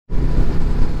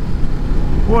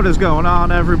What is going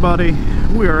on, everybody?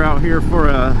 We are out here for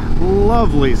a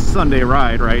lovely Sunday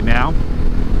ride right now,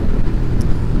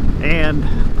 and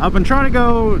I've been trying to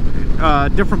go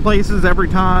different places every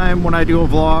time when I do a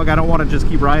vlog. I don't want to just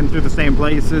keep riding through the same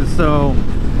places, so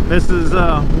this is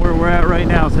where we're at right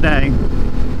now today.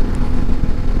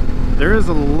 There is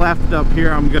a left up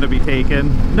here I'm going to be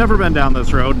taking. Never been down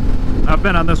this road. I've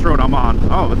been on this road I'm on.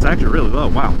 Oh, it's actually really low.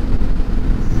 Wow.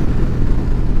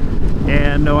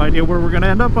 And no idea where we're going to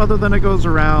end up other than it goes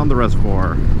around the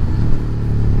reservoir.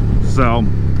 So,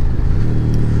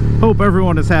 hope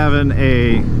everyone is having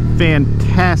a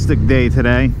fantastic day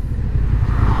today.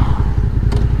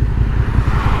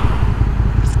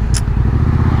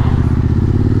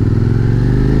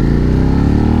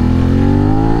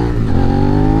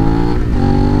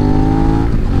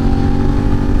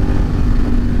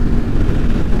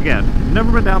 Again,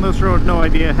 never been down this road, no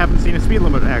idea. Haven't seen a speed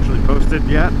limit actually posted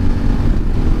yet.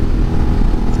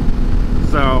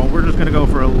 So we're just going to go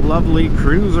for a lovely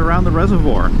cruise around the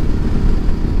reservoir.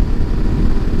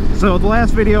 So the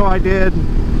last video I did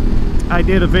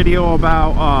a video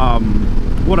about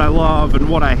what I love and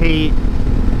what I hate.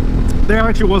 There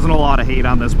actually wasn't a lot of hate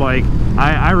on this bike.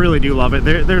 I really do love it.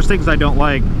 There's things I don't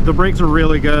like. The brakes are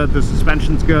really good. The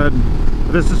suspension's good.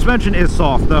 The suspension is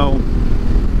soft though.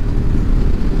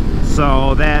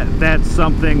 So that's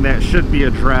something that should be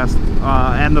addressed.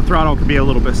 And the throttle can be a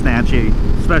little bit snatchy,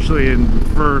 especially in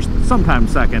first,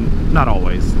 sometimes second, not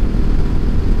always.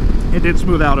 It did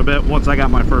smooth out a bit once I got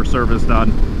my first service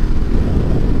done.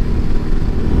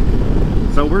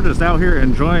 So we're just out here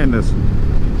enjoying this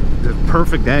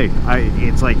perfect day.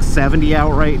 It's like 70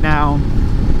 out right now.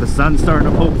 The sun's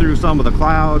starting to poke through some of the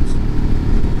clouds.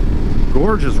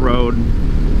 Gorgeous road.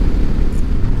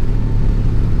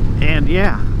 And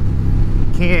yeah,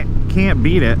 can't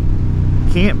beat it.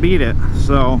 Can't beat it.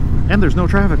 So, and there's no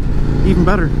traffic, even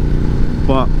better.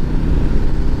 But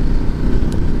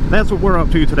that's what we're up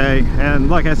to today. And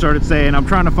like I started saying, I'm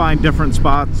trying to find different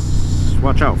spots.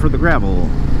 Watch out for the gravel,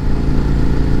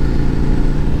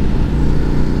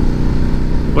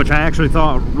 which I actually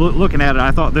thought, looking at it,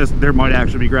 I thought there might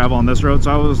actually be gravel on this road.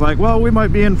 So I was like, well, we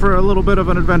might be in for a little bit of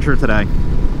an adventure today.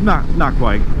 Not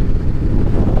quite.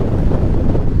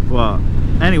 Well,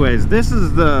 anyways, this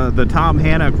is the Tom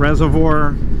Hannock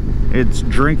Reservoir. It's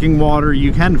drinking water.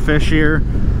 You can fish here.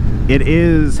 It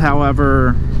is,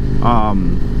 however,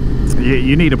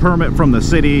 you need a permit from the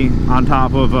city on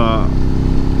top of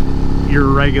your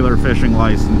regular fishing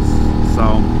license.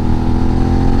 So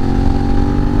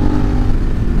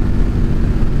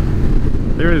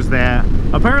there is that.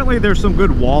 Apparently there's some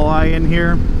good walleye in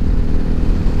here.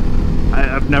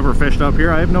 I've never fished up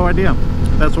here. I have no idea.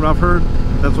 That's what I've heard.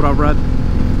 That's what I've read.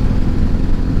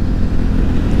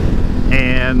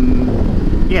 And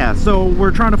yeah, so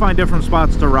we're trying to find different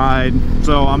spots to ride.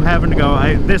 So I'm having to go,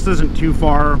 this isn't too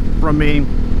far from me,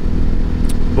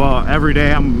 but every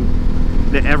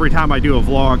time I do a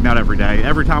vlog, not every day,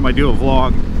 every time I do a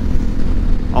vlog,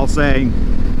 I'll say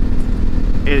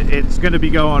it's going to be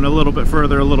going a little bit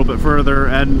further,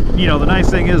 and you know, the nice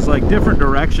thing is like different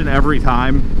direction every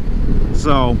time,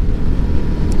 so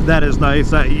that is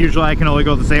nice. Usually I can only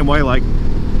go the same way like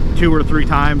 2 or 3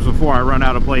 times before I run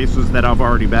out of places that I've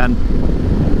already been,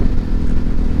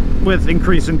 with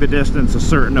increasing the distance a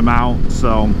certain amount.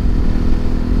 So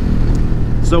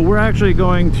we're actually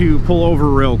going to pull over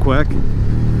real quick,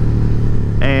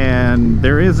 and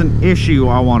there is an issue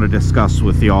I want to discuss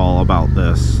with y'all about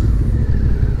this,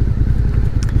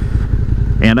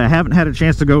 and I haven't had a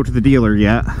chance to go to the dealer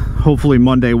yet. Hopefully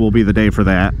Monday will be the day for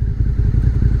that.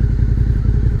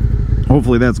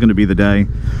 Hopefully that's going to be the day.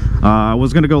 I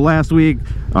was going to go last week.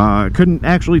 Couldn't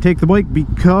actually take the bike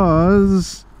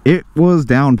because it was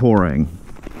downpouring.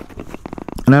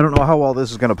 And I don't know how well this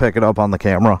is going to pick it up on the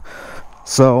camera.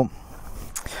 So,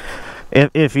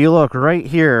 if you look right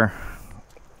here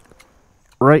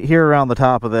around the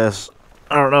top of this,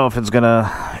 I don't know if it's going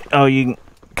to... Oh, you can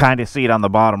kind of see it on the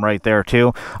bottom right there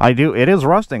too. It is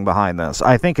rusting behind this.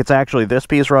 I think it's actually this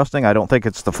piece rusting. I don't think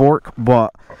it's the fork,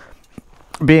 but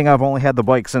being I've only had the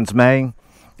bike since May,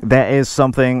 that is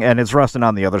something, and it's rusting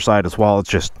on the other side as well. It's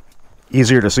just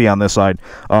easier to see on this side.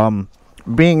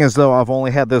 Being as though I've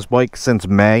only had this bike since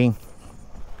May,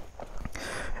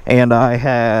 and I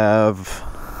have,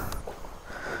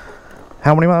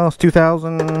 how many miles?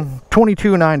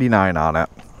 2299 on it.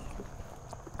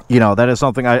 You know, that is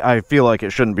something I feel like it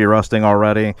shouldn't be rusting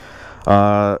already.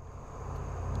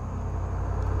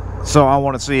 So I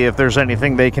want to see if there's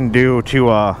anything they can do to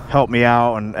help me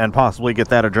out and possibly get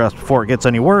that addressed before it gets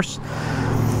any worse.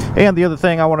 And the other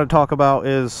thing I want to talk about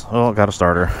is, oh, got a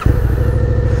starter.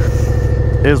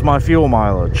 is my fuel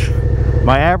mileage.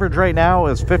 My average right now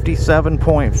is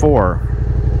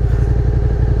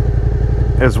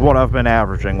 57.4 is what I've been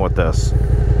averaging with this.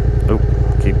 Oop,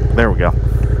 there we go.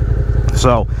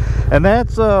 So, and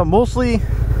that's mostly,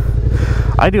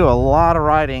 I do a lot of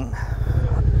riding.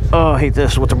 Oh, I hate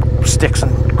this with the sticks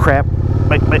and crap.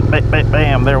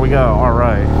 Bam, there we go. All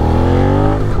right.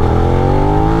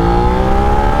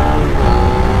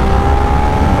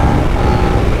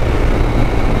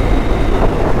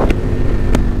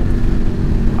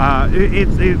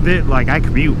 Like I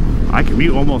commute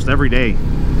almost every day.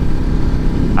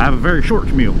 I have a very short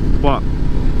commute, but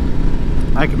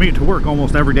I commute to work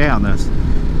almost every day on this,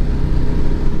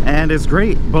 and it's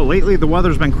great. But lately the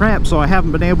weather's been crap, so I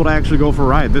haven't been able to actually go for a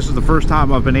ride. This is the first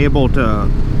time I've been able to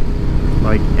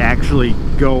like actually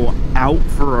go out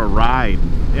for a ride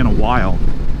in a while,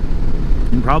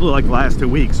 in probably like the last 2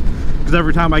 weeks, because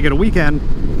every time I get a weekend,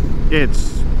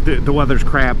 it's the weather's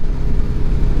crap.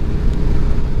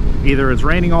 Either it's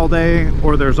raining all day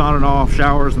or there's on and off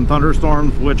showers and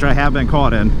thunderstorms, which I have been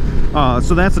caught in.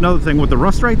 So that's another thing with the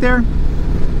rust right there.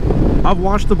 I've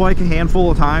washed the bike a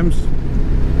handful of times.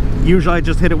 Usually I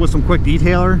just hit it with some quick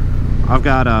detailer. I've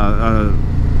got a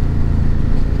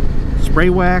spray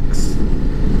wax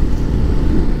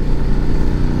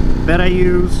that I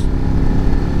use,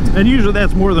 and usually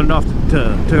that's more than enough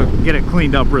to get it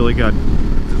cleaned up really good.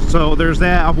 So there's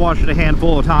that. I've washed it a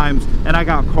handful of times, and I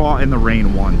got caught in the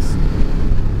rain once.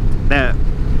 That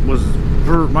was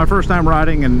for my first time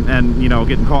riding, and you know,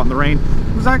 getting caught in the rain.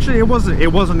 It was actually, it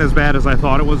wasn't as bad as I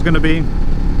thought it was going to be.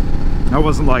 I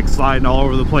wasn't like sliding all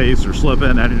over the place or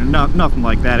slipping. Nothing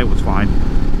like that. It was fine.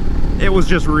 It was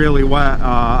just really wet.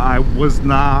 I was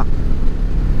not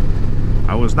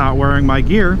wearing my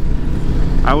gear.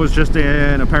 I was just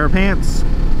in a pair of pants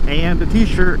and a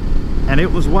t-shirt, and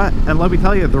it was wet. And let me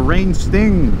tell you, the rain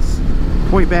stings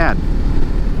quite bad.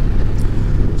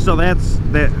 So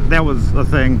that was a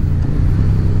thing.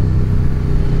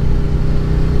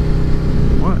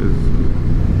 What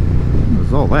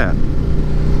is all that?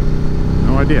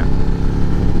 No idea.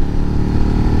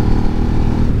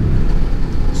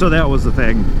 So that was the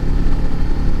thing.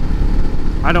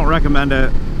 I don't recommend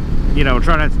it. You know,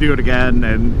 try not to do it again.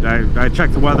 And I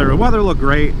checked the weather. The weather looked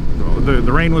great.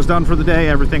 The rain was done for the day.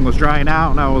 Everything was drying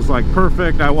out, and I was like,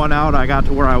 perfect. I went out, I got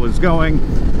to where I was going,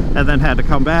 and then had to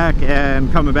come back.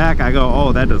 And coming back, I go,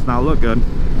 oh, that does not look good.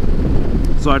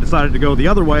 So I decided to go the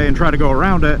other way and try to go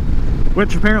around it,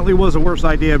 which apparently was a worse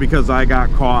idea because I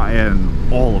got caught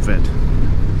in all of it.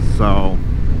 So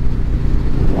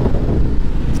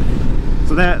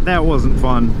that wasn't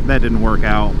fun. That didn't work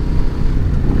out.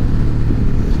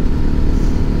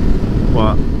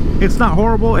 But it's not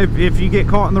horrible. If you get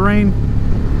caught in the rain,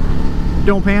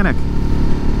 don't panic.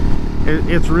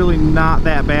 It's really not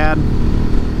that bad.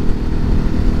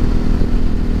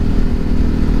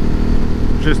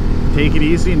 Just take it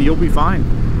easy and you'll be fine.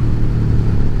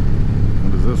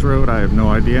 What is this road? I have no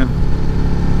idea.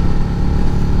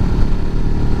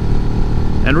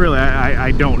 And really,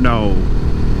 I don't know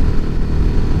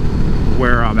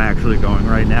where I'm actually going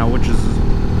right now, which is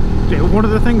one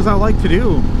of the things I like to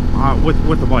do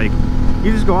with the bike.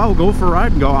 You just go out, go for a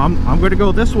ride, and go, I'm going to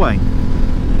go this way,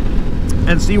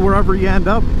 and see wherever you end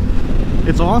up.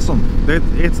 It's awesome.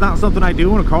 It's not something I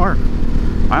do in a car.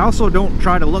 I also don't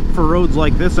try to look for roads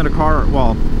like this in a car.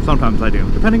 Well, sometimes I do,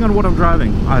 depending on what I'm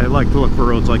driving. I like to look for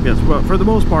roads like this, but for the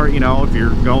most part, you know, if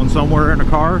you're going somewhere in a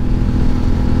car,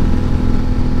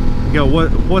 you know,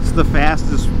 what's the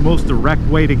fastest, most direct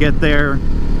way to get there?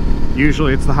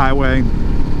 Usually it's the highway,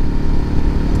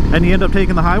 and you end up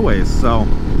taking the highways. So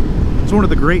it's one of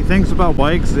the great things about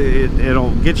bikes.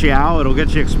 It'll get you out, it'll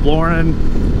get you exploring,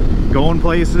 going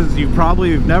places you've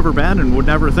probably never been and would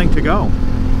never think to go.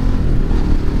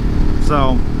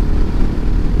 So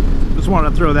just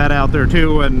wanted to throw that out there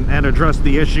too, and address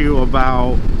the issue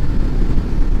about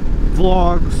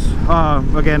vlogs.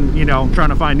 Again, you know, trying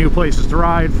to find new places to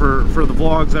ride for the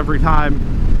vlogs every time.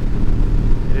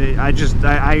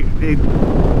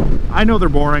 I know they're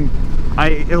boring.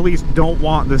 I at least don't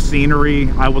want the scenery.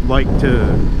 I would like to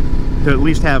at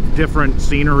least have different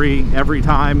scenery every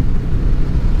time.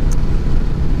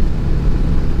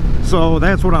 So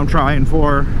that's what I'm trying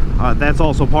for. That's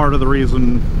also part of the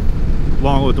reason,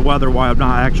 along with the weather, why I'm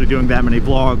not actually doing that many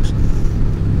vlogs.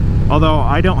 Although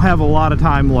I don't have a lot of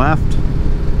time left,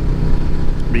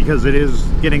 because it is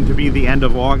getting to be the end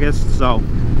of August, so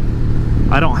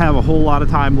I don't have a whole lot of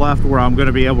time left where I'm going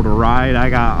to be able to ride. I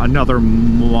got another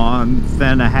month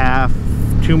and a half,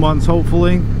 2 months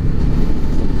hopefully.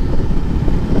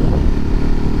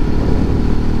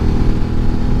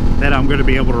 that I'm going to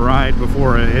be able to ride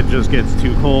before it just gets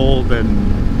too cold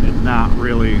and it's not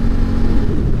really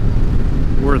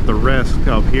worth the risk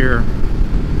up here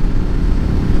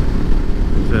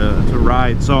to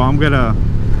ride. So I'm going to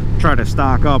try to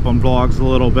stock up on vlogs a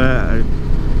little bit.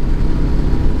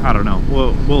 I don't know.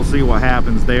 We'll see what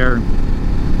happens there.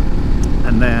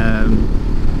 And then,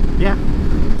 yeah.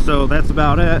 So that's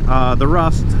about it. The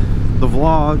rust, the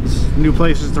vlogs, new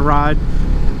places to ride,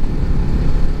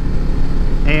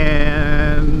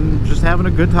 and just having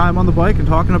a good time on the bike and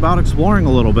talking about exploring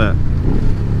a little bit.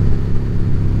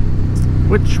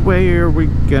 Which way are we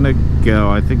gonna go?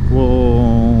 I think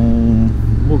we'll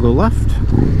go left.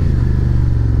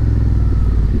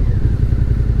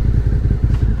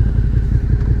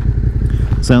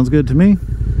 Sounds good to me.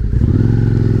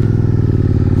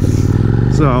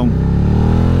 So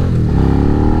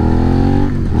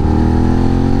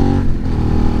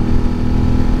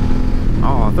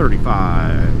oh,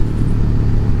 35.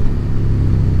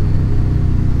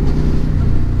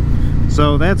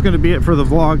 So that's going to be it for the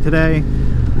vlog today.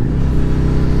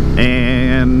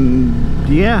 And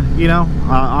yeah, you know,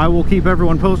 I will keep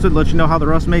everyone posted, let you know how the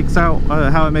rust makes out,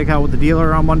 how I make out with the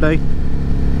dealer on Monday.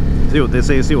 See what they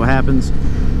say, see what happens.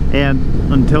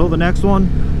 And until the next one,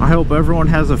 I hope everyone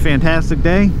has a fantastic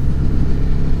day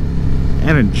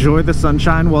and enjoy the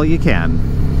sunshine while you can.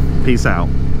 Peace out.